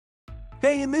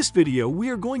Hey, in this video, we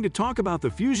are going to talk about the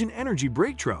fusion energy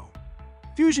breakthrough.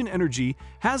 Fusion energy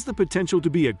has the potential to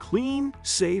be a clean,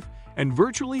 safe, and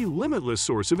virtually limitless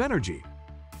source of energy.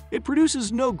 It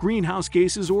produces no greenhouse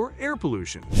gases or air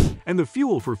pollution, and the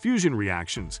fuel for fusion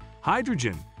reactions,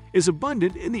 hydrogen, is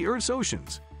abundant in the Earth's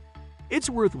oceans. It's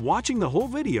worth watching the whole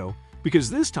video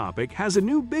because this topic has a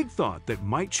new big thought that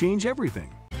might change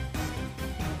everything.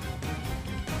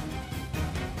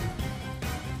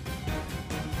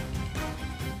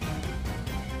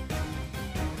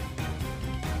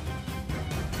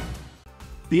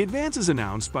 The advances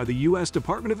announced by the U.S.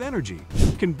 Department of Energy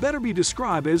can better be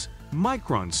described as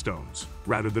micron stones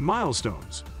rather than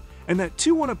milestones, and that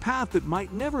two on a path that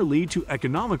might never lead to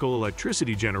economical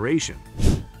electricity generation.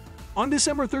 On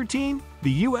December 13,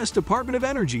 the U.S. Department of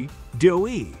Energy,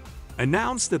 DOE,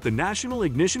 announced that the National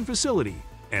Ignition Facility,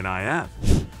 NIF,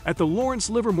 at the Lawrence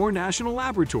Livermore National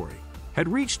Laboratory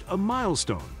had reached a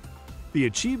milestone, the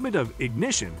achievement of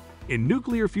ignition in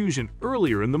nuclear fusion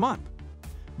earlier in the month.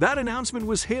 That announcement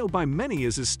was hailed by many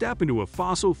as a step into a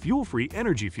fossil fuel-free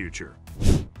energy future.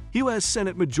 U.S.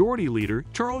 Senate Majority Leader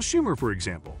Charles Schumer, for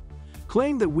example,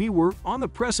 claimed that we were on the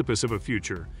precipice of a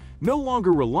future no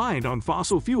longer reliant on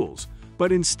fossil fuels,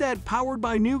 but instead powered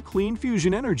by new clean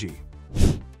fusion energy.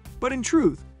 But in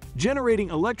truth,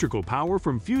 generating electrical power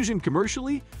from fusion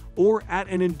commercially or at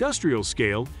an industrial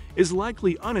scale is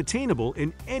likely unattainable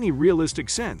in any realistic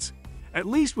sense, at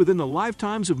least within the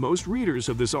lifetimes of most readers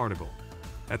of this article.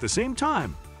 At the same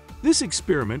time, this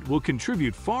experiment will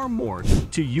contribute far more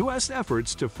to U.S.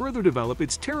 efforts to further develop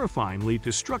its terrifyingly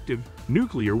destructive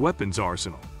nuclear weapons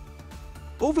arsenal.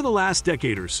 Over the last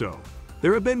decade or so,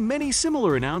 there have been many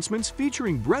similar announcements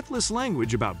featuring breathless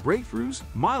language about breakthroughs,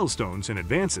 milestones, and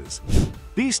advances.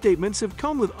 These statements have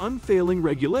come with unfailing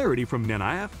regularity from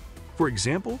NIF, for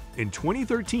example, in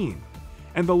 2013,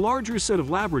 and the larger set of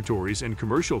laboratories and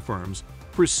commercial firms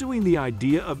pursuing the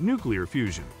idea of nuclear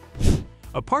fusion.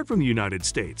 Apart from the United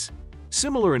States,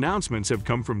 similar announcements have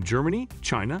come from Germany,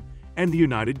 China, and the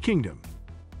United Kingdom.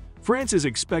 France is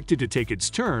expected to take its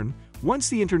turn once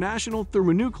the International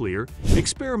Thermonuclear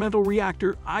Experimental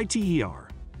Reactor (ITER)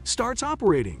 starts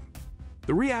operating.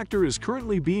 The reactor is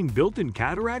currently being built in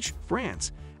Cadarache,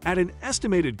 France, at an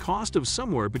estimated cost of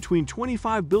somewhere between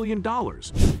 $25 billion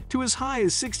to as high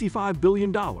as $65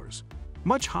 billion,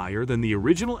 much higher than the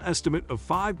original estimate of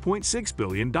 $5.6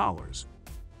 billion.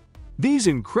 These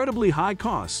incredibly high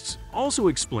costs also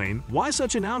explain why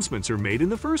such announcements are made in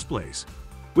the first place.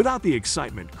 Without the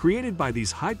excitement created by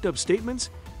these hyped-up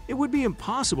statements, it would be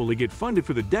impossible to get funded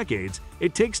for the decades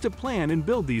it takes to plan and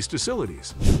build these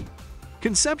facilities.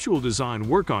 Conceptual design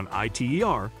work on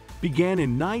ITER began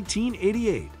in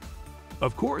 1988.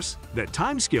 Of course, that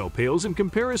timescale pales in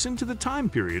comparison to the time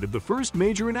period of the first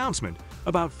major announcement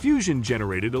about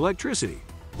fusion-generated electricity.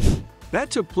 That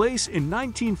took place in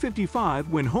 1955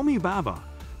 when Homi Bhabha,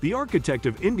 the architect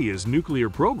of India's nuclear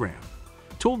program,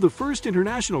 told the first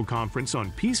international conference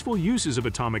on peaceful uses of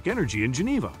atomic energy in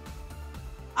Geneva.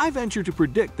 I venture to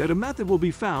predict that a method will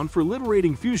be found for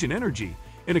liberating fusion energy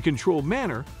in a controlled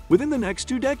manner within the next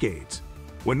 2 decades.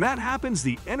 When that happens,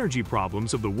 the energy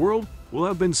problems of the world will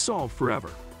have been solved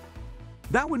forever.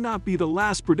 That would not be the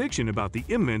last prediction about the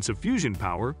imminence of fusion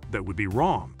power that would be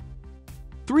wrong.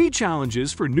 3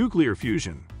 challenges for nuclear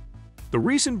fusion. The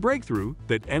recent breakthrough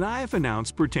that NIF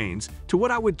announced pertains to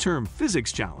what I would term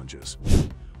physics challenges.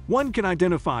 One can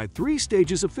identify 3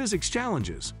 stages of physics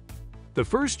challenges. The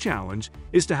first challenge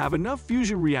is to have enough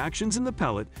fusion reactions in the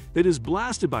pellet that is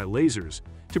blasted by lasers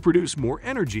to produce more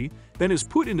energy than is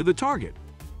put into the target.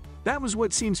 That was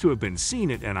what seems to have been seen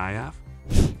at NIF.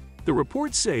 The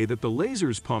reports say that the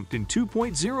lasers pumped in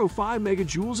 2.05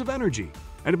 megajoules of energy,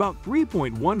 and about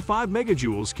 3.15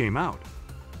 megajoules came out.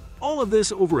 All of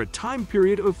this over a time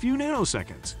period of a few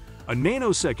nanoseconds. A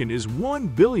nanosecond is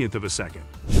 1/billionth of a second.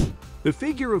 The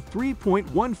figure of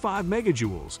 3.15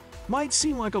 megajoules might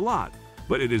seem like a lot,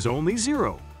 but it is only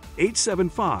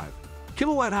 0.875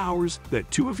 kilowatt-hours that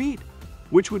 2 of heat,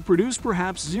 which would produce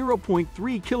perhaps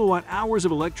 0.3 kilowatt-hours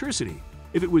of electricity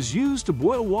if it was used to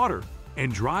boil water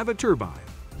and drive a turbine.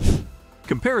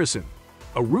 Comparison: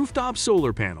 a rooftop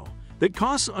solar panel that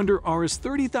costs under Rs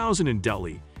 30,000 in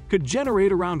Delhi could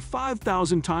generate around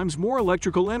 5,000 times more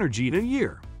electrical energy in a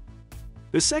year.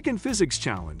 The second physics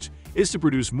challenge is to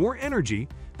produce more energy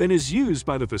than is used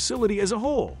by the facility as a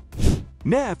whole.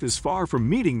 NIF is far from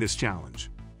meeting this challenge.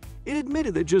 It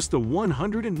admitted that just the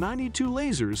 192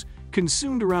 lasers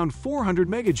consumed around 400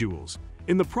 megajoules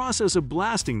in the process of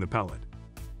blasting the pellet.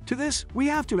 To this, we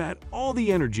have to add all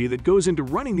the energy that goes into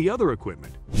running the other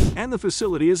equipment and the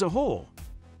facility as a whole.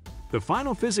 The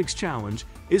final physics challenge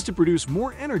is to produce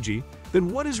more energy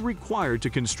than what is required to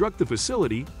construct the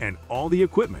facility and all the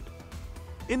equipment.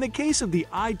 In the case of the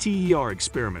ITER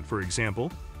experiment, for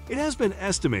example, it has been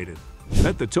estimated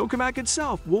that the tokamak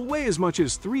itself will weigh as much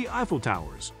as 3 Eiffel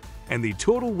Towers, and the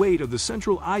total weight of the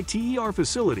central ITER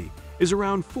facility is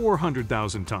around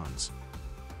 400,000 tons.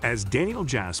 As Daniel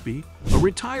Jaspy, a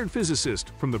retired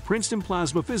physicist from the Princeton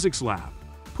Plasma Physics Lab,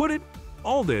 put it,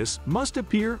 all this must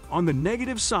appear on the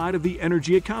negative side of the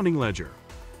energy accounting ledger.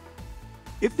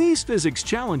 If these physics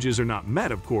challenges are not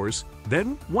met, of course,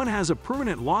 then one has a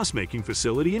permanent loss-making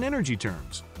facility in energy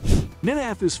terms.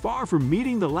 NNF is far from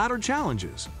meeting the latter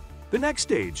challenges. The next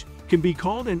stage can be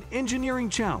called an engineering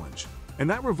challenge, and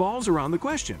that revolves around the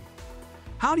question: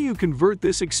 how do you convert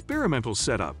this experimental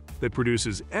setup that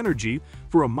produces energy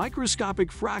for a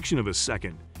microscopic fraction of a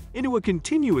second into a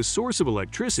continuous source of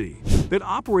electricity that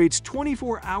operates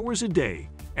 24 hours a day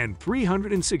and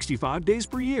 365 days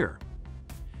per year?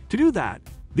 To do that,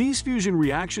 these fusion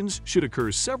reactions should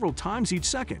occur several times each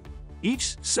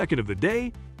second of the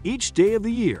day, each day of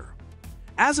the year.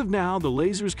 As of now, the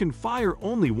lasers can fire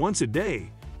only once a day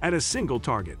at a single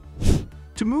target.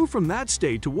 To move from that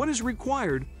state to what is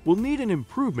required will need an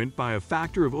improvement by a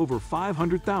factor of over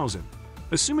 500,000,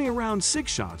 assuming around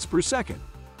 6 shots per second.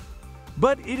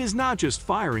 But it is not just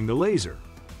firing the laser.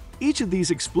 Each of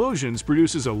these explosions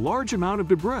produces a large amount of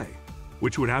debris,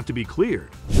 which would have to be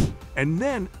cleared. And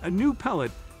then a new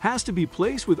pellet has to be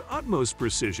placed with utmost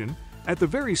precision at the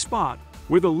very spot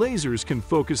where the lasers can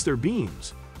focus their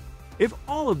beams. If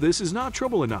all of this is not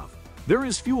trouble enough, there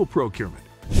is fuel procurement.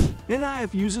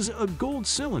 NIF uses a gold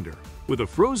cylinder with a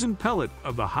frozen pellet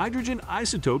of the hydrogen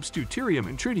isotopes deuterium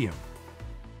and tritium.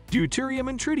 Deuterium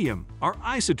and tritium are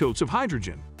isotopes of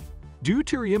hydrogen.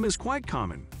 Deuterium is quite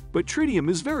common, but tritium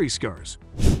is very scarce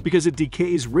because it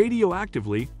decays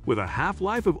radioactively with a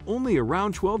half-life of only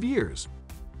around 12 years.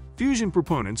 Fusion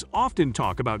proponents often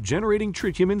talk about generating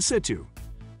tritium in situ,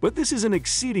 but this is an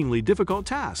exceedingly difficult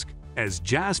task, as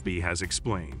Jaspy has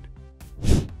explained.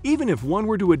 Even if one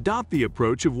were to adopt the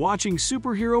approach of watching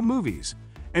superhero movies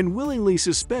and willingly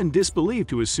suspend disbelief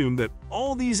to assume that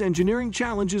all these engineering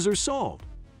challenges are solved,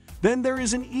 then there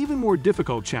is an even more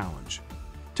difficult challenge: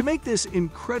 to make this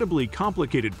incredibly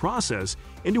complicated process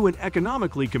into an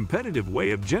economically competitive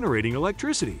way of generating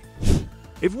electricity.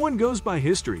 If one goes by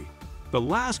history, the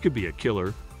last could be a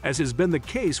killer, as has been the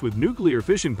case with nuclear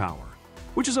fission power,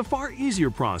 which is a far easier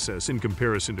process in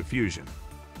comparison to fusion.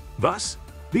 Thus,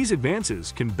 these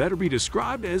advances can better be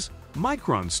described as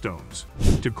micron stones,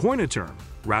 to coin a term,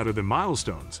 rather than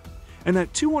milestones, and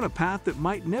that too on a path that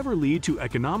might never lead to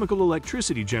economical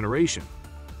electricity generation.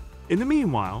 In the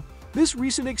meanwhile, this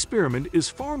recent experiment is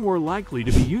far more likely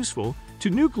to be useful to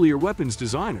nuclear weapons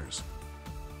designers.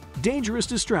 Dangerous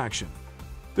distraction.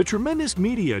 The tremendous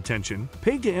media attention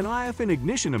paid to NIF and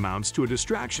ignition amounts to a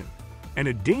distraction, and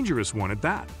a dangerous one at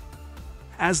that.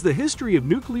 As the history of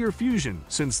nuclear fusion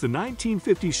since the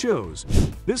 1950s shows,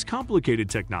 this complicated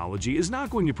technology is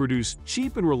not going to produce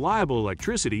cheap and reliable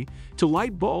electricity to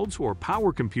light bulbs or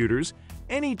power computers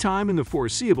anytime in the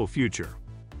foreseeable future.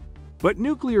 But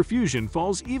nuclear fusion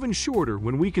falls even shorter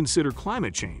when we consider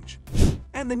climate change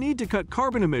and the need to cut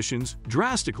carbon emissions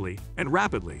drastically and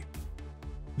rapidly.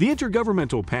 The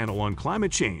Intergovernmental Panel on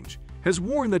Climate Change has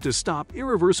warned that to stop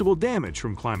irreversible damage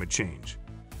from climate change,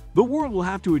 the world will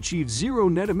have to achieve zero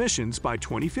net emissions by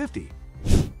 2050.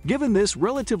 Given this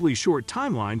relatively short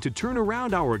timeline to turn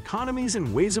around our economies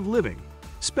and ways of living,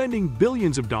 spending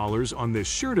billions of dollars on this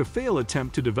sure-to-fail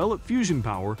attempt to develop fusion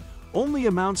power only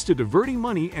amounts to diverting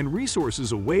money and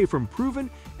resources away from proven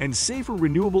and safer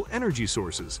renewable energy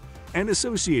sources and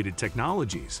associated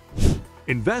technologies.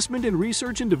 Investment in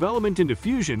research and development into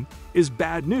fusion is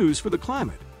bad news for the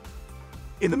climate.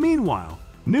 In the meanwhile,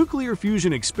 nuclear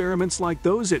fusion experiments like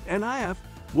those at NIF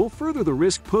will further the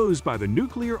risk posed by the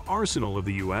nuclear arsenal of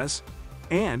the US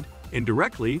and,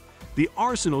 indirectly, the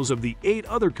arsenals of the 8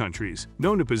 other countries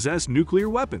known to possess nuclear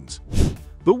weapons.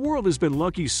 The world has been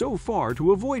lucky so far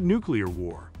to avoid nuclear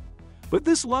war, but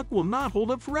this luck will not hold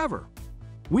up forever.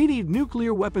 We need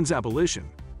nuclear weapons abolition,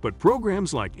 but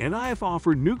programs like NIF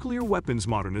offer nuclear weapons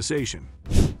modernization,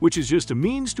 which is just a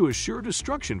means to assure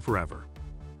destruction forever.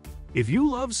 If you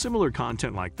love similar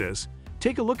content like this,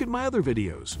 take a look at my other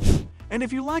videos. And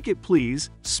if you like it, please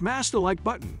smash the like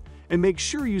button and make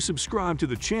sure you subscribe to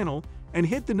the channel and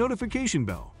hit the notification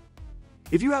bell.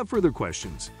 If you have further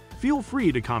questions, feel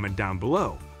free to comment down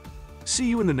below. See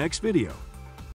you in the next video.